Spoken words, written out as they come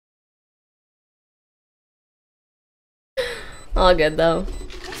All good though.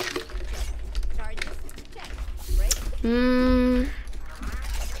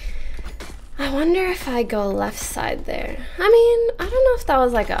 I wonder if I go left side there. I mean, I don't know if that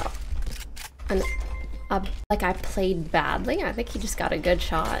was like like I played badly. I think he just got a good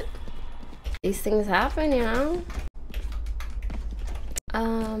shot. These things happen, you know?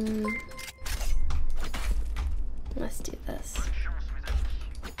 Let's do this.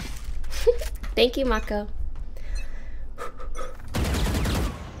 Thank you, Mako.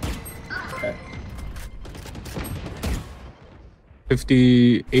 Okay.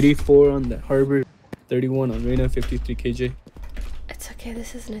 84 on the Harbor, 31 on Reina, 53 KJ. It's okay,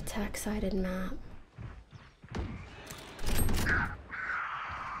 this is an attack-sided map.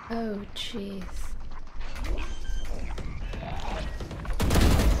 Oh, jeez.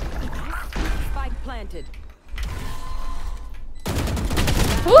 Spike planted.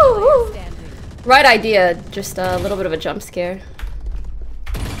 Woo! Right idea, just a little bit of a jump scare.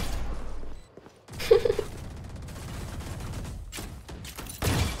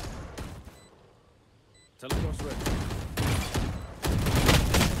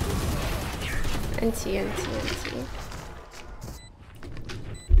 NT.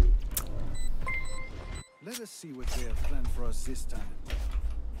 Let us see what they have planned for us this time.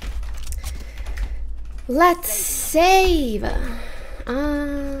 Let's save.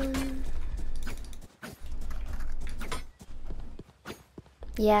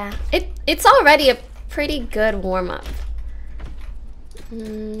 Yeah, it's already a pretty good warm-up.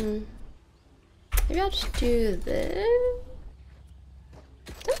 Maybe I'll just do this.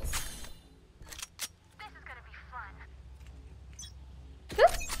 This.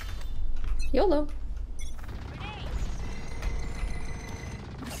 YOLO.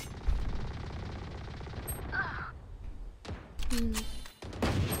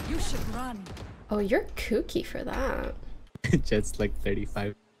 You should run. Oh, you're kooky for that. Jet's like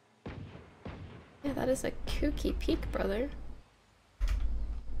 35. Yeah, that is a kooky peak, brother.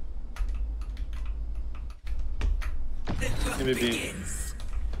 Maybe.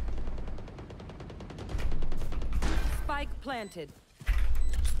 Spike planted.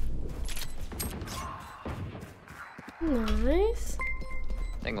 Nice.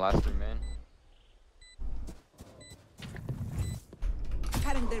 I think last 3 man.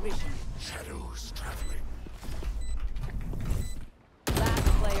 Cutting their vision. Shadows traveling. Last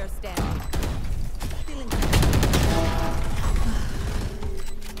player standing. Feeling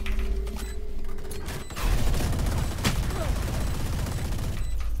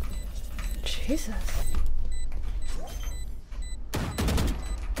Jesus.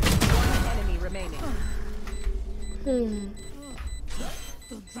 one enemy remaining.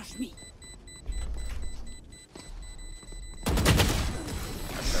 Don't rush me.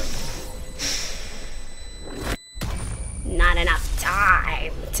 Not enough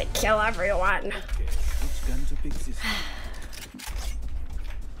time to kill everyone. Okay, which gun to pick this time?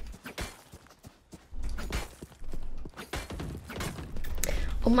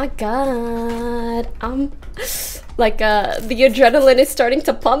 Oh my god. Like the adrenaline is starting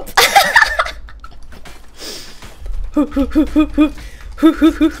to pump.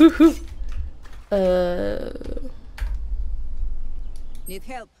 Need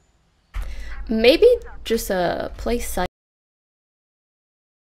help. Maybe just play side.